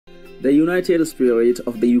The united spirit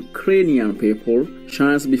of the Ukrainian people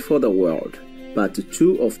shines before the world. Part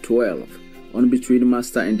 2 of 12 on Between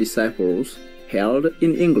Master and Disciples, held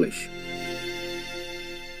in English.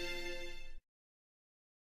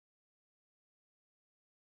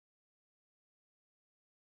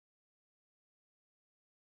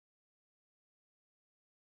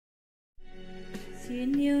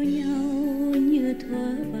 Xin yêu nhau như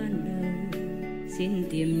thuở ban đầu, xin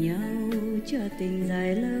tìm nhau cho tình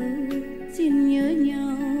dài lâu, xin nhớ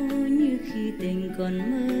nhau như khi tình còn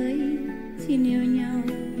mới, xin yêu nhau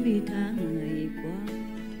vì tháng ngày qua.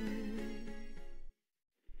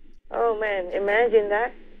 Oh man, imagine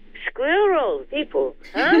that. Squirrel people,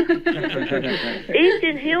 huh?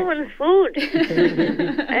 Eating human food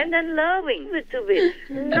and then loving it to bit.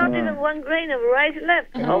 Not even one grain of rice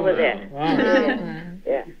left over there.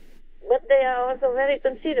 Yeah. But they are also very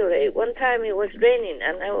considerate. One time it was raining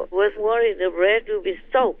and I was worried the bread would be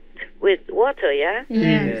soaked with water, yeah?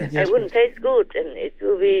 Yes. It wouldn't taste good and it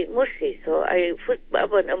would be mushy. So I put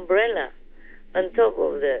up an umbrella on top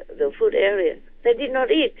of the food area. They did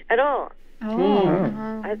not eat at all.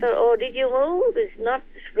 I thought, oh, did you move? It's not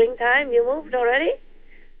springtime. You moved already?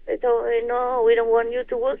 They told me, no, we don't want you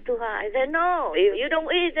to work too hard. I said, no, if you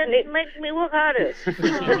don't eat, then it makes me work harder.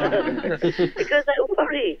 Because I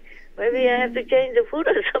worry. Maybe I have to change the food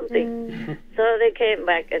or something. So they came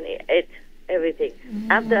back and ate everything.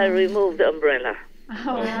 After I removed the umbrella.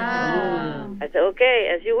 I said, okay,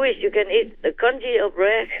 as you wish, you can eat the congee of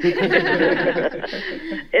bread.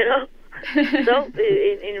 You know? Soak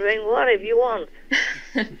in rainwater if you want.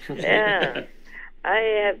 Yeah. I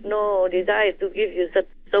have no desire to give you such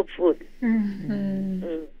soap food.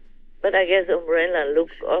 But I guess umbrella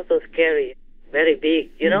looks also scary. Very big,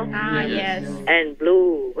 you know? Yes. And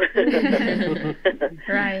blue.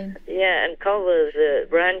 Right. Yeah, and covers the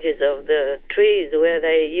branches of the trees where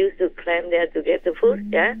they used to climb there to get the food,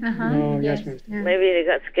 yeah? Yes. Maybe they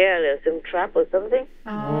got scared or some trap or something.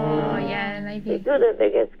 Oh, yeah, maybe. It's good that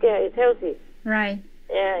they get scared. It's healthy. Right.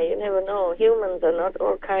 Yeah, you never know. Humans are not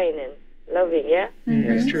all kind and loving, yeah?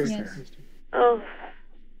 That's true. Yes. Oh,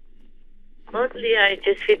 mostly I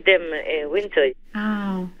just feed them in winter.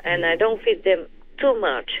 Oh. And I don't feed them too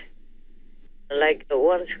much. Like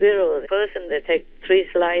one squirrel person, they take 3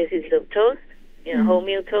 slices of toast, you know,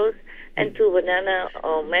 wholemeal toast, and 2 banana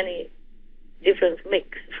or many different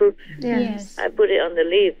mixed fruits. Yes. I put it on the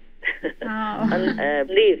leaf. Oh. On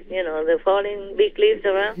leaves, you know, the falling big leaves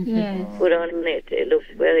around. Yes. Put on it. It looks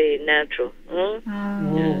very natural.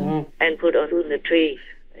 And put on the tree.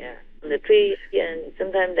 Yeah. On the tree, and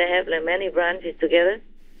sometimes they have like many branches together.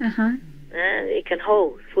 And it can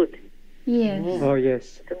hold food. Yes. Oh,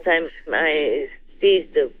 yes. Sometimes I squeeze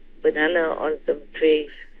the banana on some tree,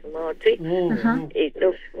 small tree. It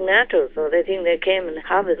looks natural, so they think they came and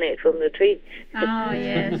harvested it from the tree. Oh,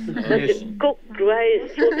 yes. But the cooked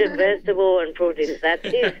rice, fruit and vegetable and protein, that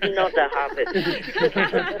is not a harvest.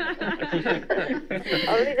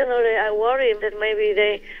 Originally, I worry that maybe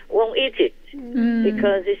they won't eat it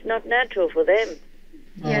because it's not natural for them.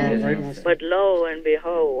 Yes. But lo and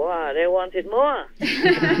behold, wow, they wanted more.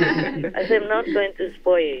 I said, I'm not going to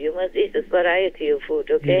spoil you. You must eat a variety of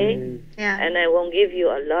food, okay? Yeah. And I won't give you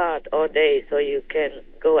a lot all day so you can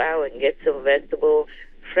go out and get some vegetable,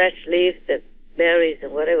 fresh leaves and berries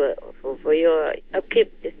and whatever. For your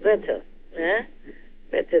upkeep, it's better.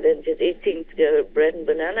 Better than just eating the bread and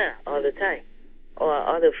banana all the time or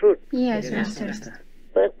other fruit. Yes, Master.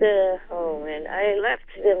 But, oh man, I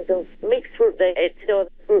left them some mixed fruit. They ate all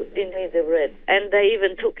the fruit, didn't eat the bread. And they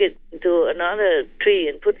even took it to another tree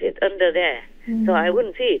and put it under there. So I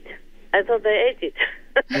wouldn't see it. I thought they ate it.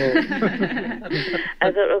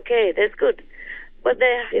 I thought, okay, that's good. But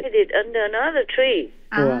they hid it under another tree.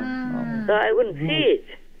 So I wouldn't see it.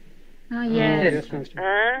 Oh, yes.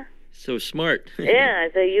 So smart. Yeah,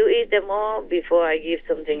 so you eat them all before I give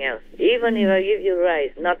something else. Even if I give you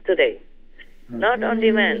rice, not today. Not on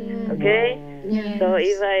demand, okay? Yes. So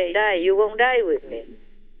if I die, you won't die with me.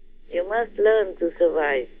 You must learn to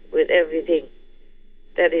survive with everything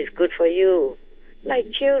that is good for you. Like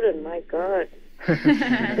children, my God.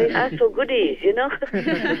 They ask for goodies, you know?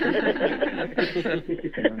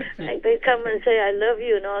 Like they come and say, I love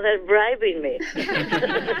you, and all that, bribing me.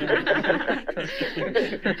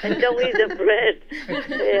 And don't eat the bread.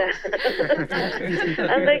 Yeah.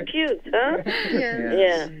 Aren't they cute, huh?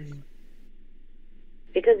 Yeah.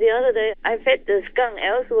 Because the other day, I fed the skunk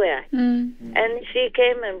elsewhere. And she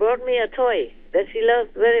came and brought me a toy that she loves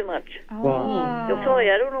very much. The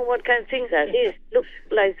toy, I don't know what kind of things that is. Looks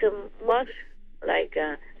like some moss, like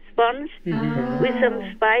sponge with some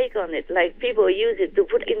spike on it, like people use it to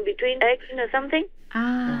put in between eggs or something.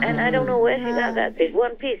 And I don't know where she got that. It's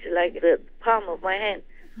one piece, like the palm of my hand.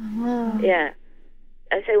 Yeah.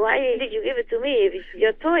 I said, why did you give it to me if it's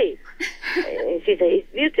your toy? And she said,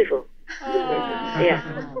 it's beautiful. Yeah,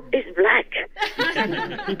 it's black.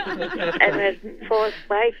 And has 4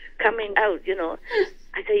 spikes coming out, you know.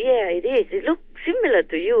 I said, yeah, it is. It looks similar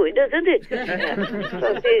to you, doesn't it?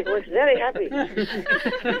 So she was very happy.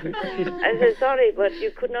 I said, sorry, but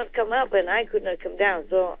you could not come up and I could not come down.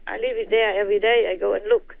 So I leave it there every day. I go and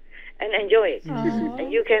look and enjoy it.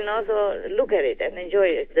 And you can also look at it and enjoy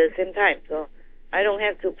it at the same time. So I don't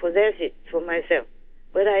have to possess it for myself.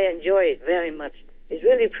 But I enjoy it very much. It's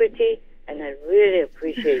really pretty, and I really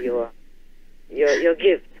appreciate your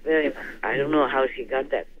gift very much. I don't know how she got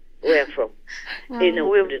that. Where from? In a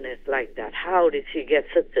wilderness like that. How did she get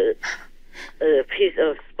such a piece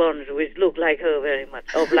of sponge which looked like her very much,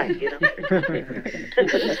 or black, you know?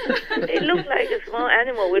 It looked like a small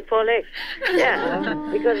animal with 4 legs. Yeah,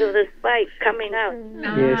 because of the spike coming out.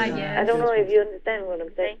 Yes. I don't know if you understand what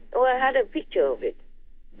I'm saying. Oh, I had a picture of it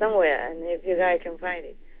somewhere, and if you guys can find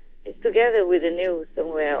it. It's together with the news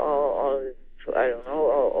somewhere, or I don't know,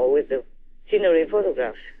 or with the scenery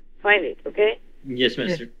photographs. Find it, okay? Yes,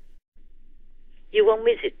 Master. You won't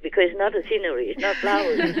miss it because it's not a scenery, it's not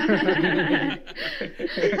flowers,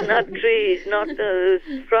 it's not trees, it's not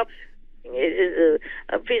shrubs. It is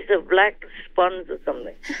a piece of black sponge or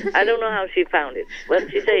something. I don't know how she found it, but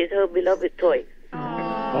she says it's her beloved toy.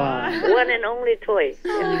 Wow. One and only toy.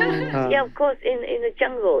 Yeah, of course, in the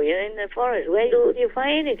jungle, you know, in the forest, where do you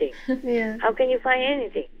find anything? Yeah. How can you find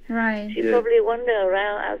anything? Right. She probably wandered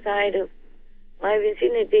around outside of my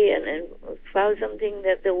vicinity and found something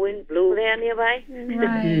that the wind blew there nearby.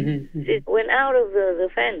 Right. She went out of the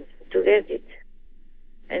fence to get it.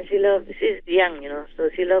 And she's young, you know, so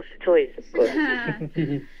she loves toys, of course.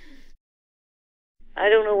 I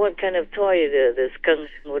don't know what kind of toy the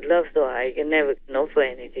skunks would love, so I can never know for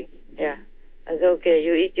anything. Yeah. I said, okay,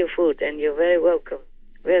 you eat your food, and you're very welcome.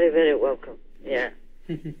 Very, very welcome. Yeah.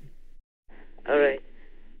 All right.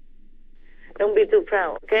 Don't be too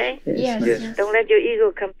proud, okay? Yes. Don't let your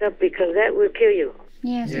ego come up because that will kill you.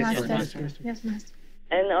 Yes, Master. Yes, Master.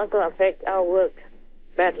 And also affect our work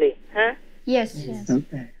badly, huh? Yes.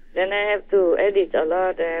 Then I have to edit a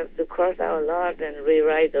lot, I have to cross out a lot and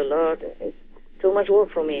rewrite a lot. It's too much work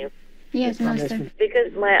for me. Yes, Master.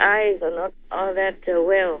 Because my eyes are not all that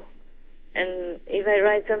well. And if I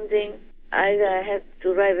write something, either I have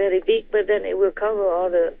to write very big, but then it will cover all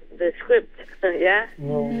the script, yeah?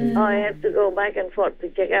 Or I have to go back and forth to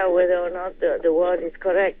check out whether or not the word is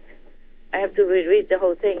correct. I have to reread the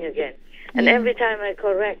whole thing again. And every time I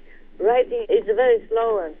correct, writing is very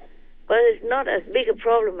slow, but it's not as big a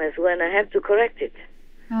problem as when I have to correct it.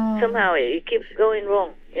 Somehow it keeps going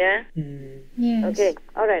wrong, yeah? Yes. Okay,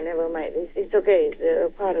 all right, never mind. It's okay. It's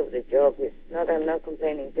a part of the job. I'm not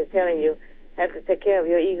complaining. Just telling you, have to take care of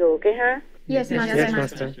your ego, okay, huh? Yes,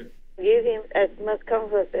 Master. Give him as much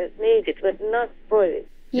comfort as needed, but not spoil it.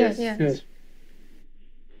 Yes.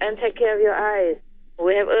 And take care of your eyes.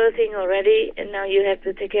 We have earthing already, and now you have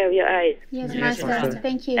to take care of your eyes. Yes, Master.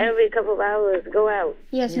 Thank you. Every couple of hours, go out.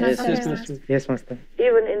 Yes, Master. Yes, Master.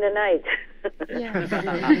 Even in the night. Yeah.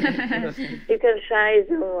 You can shine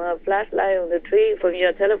some flashlight on the tree from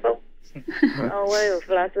your telephone. Or where your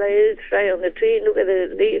flashlight is, shine on the tree, look at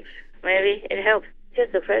the leaves. Maybe it helps.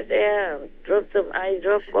 Just the fresh air, drop some eye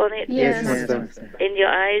drop on it. Yes, Master. In your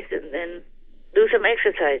eyes, and then do some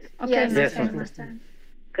exercise. Okay, Yes, Master.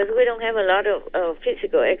 Because we don't have a lot of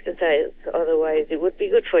physical exercise, otherwise it would be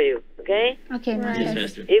good for you, okay? Okay, Yes, Master.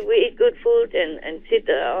 Master. If we eat good food and sit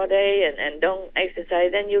all day and don't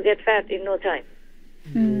exercise, then you get fat in no time.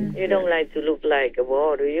 You don't like to look like a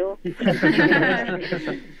ball, do you?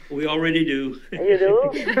 We already do. You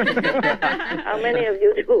do? How many of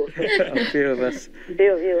you do? A few of us.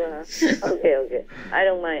 Few of you, huh? Okay. I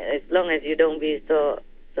don't mind, as long as you don't be so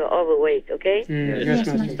overweight, okay? Yes,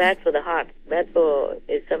 It's Master. bad for the heart, bad for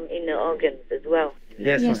some inner organs as well.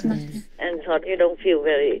 Yes, Yes, Master. Master. And so you don't feel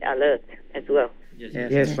very alert as well.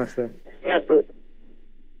 Yes, Master. Not good.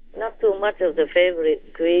 Not too much of the favorite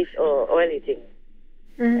sweet or oily thing.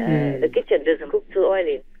 The kitchen doesn't cook too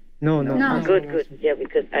oily. No. Good. Yeah,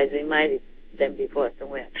 because I reminded them before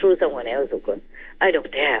somewhere, through someone else, of course. I don't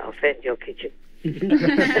dare offend your kitchen.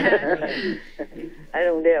 I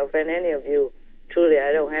don't dare offend any of you. Truly,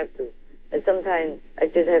 I don't have to. And sometimes I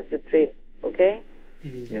just have to treat, okay?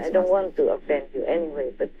 I don't want to offend you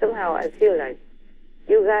anyway, but somehow I feel like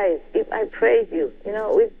you guys, if I praise you,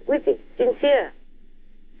 with it, sincere,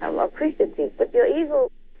 I'm appreciative, but your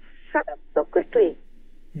ego shut up so quickly.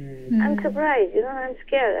 I'm surprised, I'm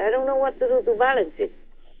scared. I don't know what to do to balance it.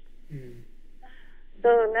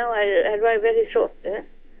 So now I write very short.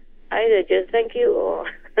 Either just thank you or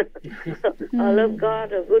I love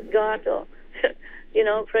God or good God or,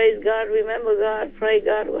 praise God, remember God, pray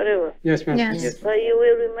God, whatever. Yes, Master. Yes. But you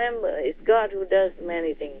will remember it's God who does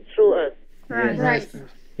many things through us. Right. Right.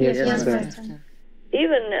 Yes, Yes, Master.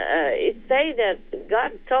 Even it say that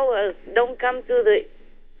God told us don't come to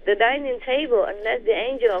the dining table unless the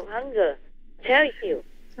angel of hunger tell you.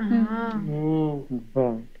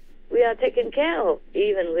 Oh. We are taken care of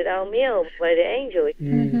even with our meal by the angel.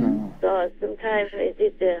 So sometimes it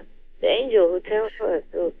is the angel who tells us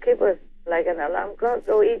to keep us like an alarm clock.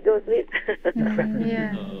 Go eat, go sleep.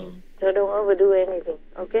 Yeah. So don't overdo anything.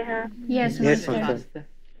 Okay, huh? Yes, Yes, Master. Master.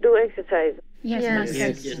 Do exercise. Yes, Master.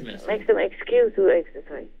 Yes, Master. Make some excuse to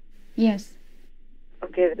exercise. Yes.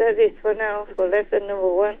 Okay, that is for now for lesson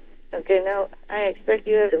number 1. Okay, now I expect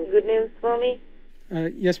you have some good news for me.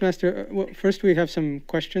 Yes, Master. Well, first, we have some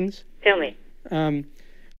questions. Tell me.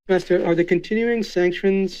 Master, are the continuing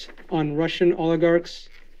sanctions on Russian oligarchs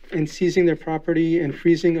and seizing their property and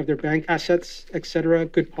freezing of their bank assets, etc.,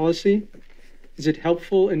 good policy? Is it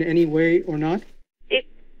helpful in any way or not? It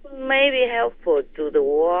may be helpful to the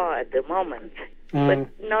war at the moment, but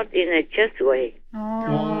not in a just way.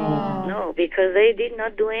 No, because they did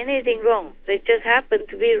not do anything wrong. They just happened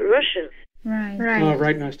to be Russians. Right. Oh,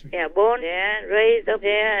 right, Master. Yeah, born there, raised up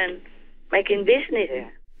there, and making business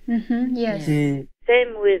there. Yes.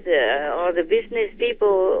 Same with all the business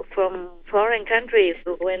people from foreign countries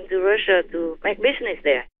who went to Russia to make business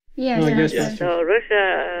there. Yes, Oh, yes, Master. Master. So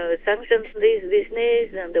Russia sanctions this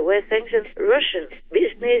business, and the West sanctions Russian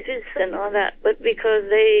businesses and all that. But because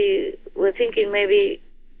they were thinking maybe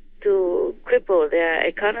to cripple their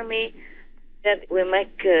economy, that will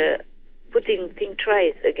make putting things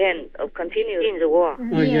twice again of continuing the war.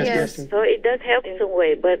 Oh, yes, Yes. Master. So it does help in some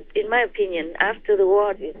way, but in my opinion, after the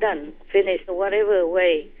war is done, finished, whatever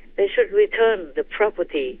way, they should return the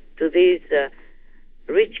property to these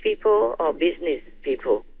rich people or business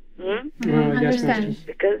people. Oh, yes, Master. Understand.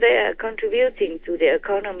 Because they are contributing to the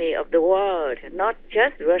economy of the world, not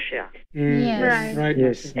just Russia. Yes. Right. Right,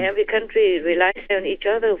 Yes. Master. Every country relies on each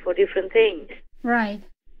other for different things. Right.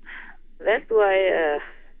 That's why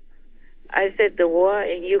I said the war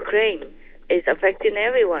in Ukraine is affecting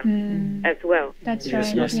everyone as well. That's Yes,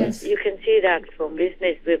 right. Master. Yes. You can see that from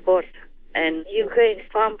business reports. And Ukraine's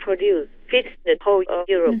farm produce feeds the whole of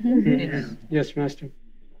Europe Yes, Master.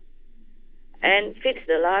 and feeds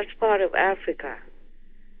the large part of Africa.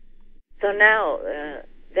 So now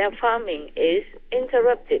their farming is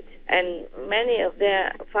interrupted, and many of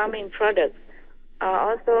their farming products are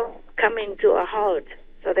also coming to a halt,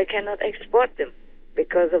 so they cannot export them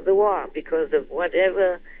because of the war, because of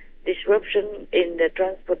whatever disruption in the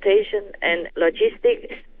transportation and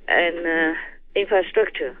logistics and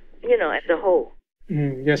infrastructure, as a whole.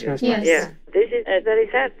 Yes, Master. Yes. Yeah, this is a very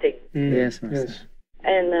sad thing. Yes, Master. Yes.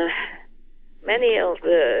 And many of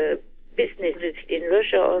the businesses in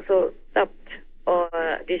Russia also stopped or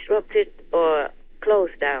disrupted or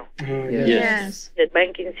closed down. Yes. Yes. The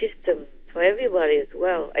banking system for everybody as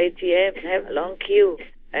well. ATM have a long queue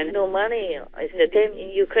and no money. It's the same in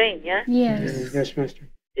Ukraine, yeah? Yes. Yes, Master.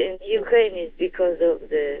 In Ukraine it's because of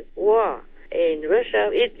the war. In Russia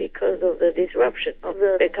it's because of the disruption of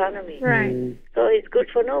the economy. Right. So it's good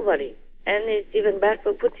for nobody. And it's even bad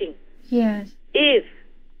for Putin. Yes. If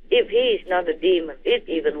he is not a demon, it's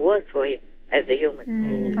even worse for him as a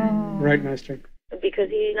human. Oh. Right, Master. Because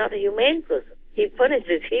he is not a humane person. He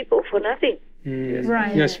punishes people for nothing.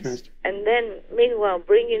 Right. Yes, Master. And then, meanwhile,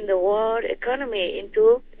 bringing the world economy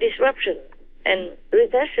into disruption and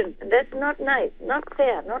recession. And that's not nice, not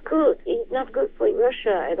fair, not good. It's not good for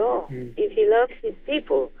Russia at all. If he loves his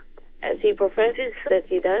people, as he professes that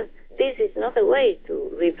he does, this is not a way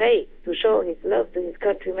to repay, to show his love to his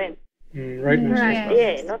countrymen. Right, Master. Right.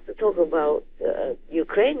 Yeah, not to talk about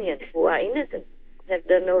Ukrainians who are innocent, have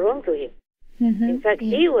done no wrong to him. In fact,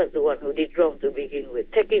 he was the one who did wrong to begin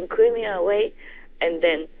with, taking Crimea away and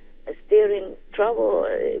then steering trouble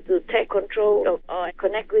to take control or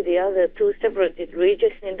connect with the other two separatist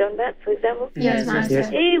regions in Donbass, for example. Yes, Master. Yes.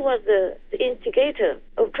 He was the instigator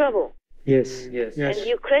of trouble. Yes. Yes. Yes. And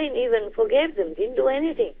Ukraine even forgave them, didn't do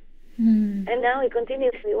anything. And now he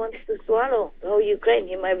continues, he wants to swallow the whole Ukraine.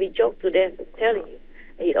 He might be choked to death, I'm telling you.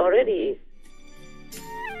 He already is.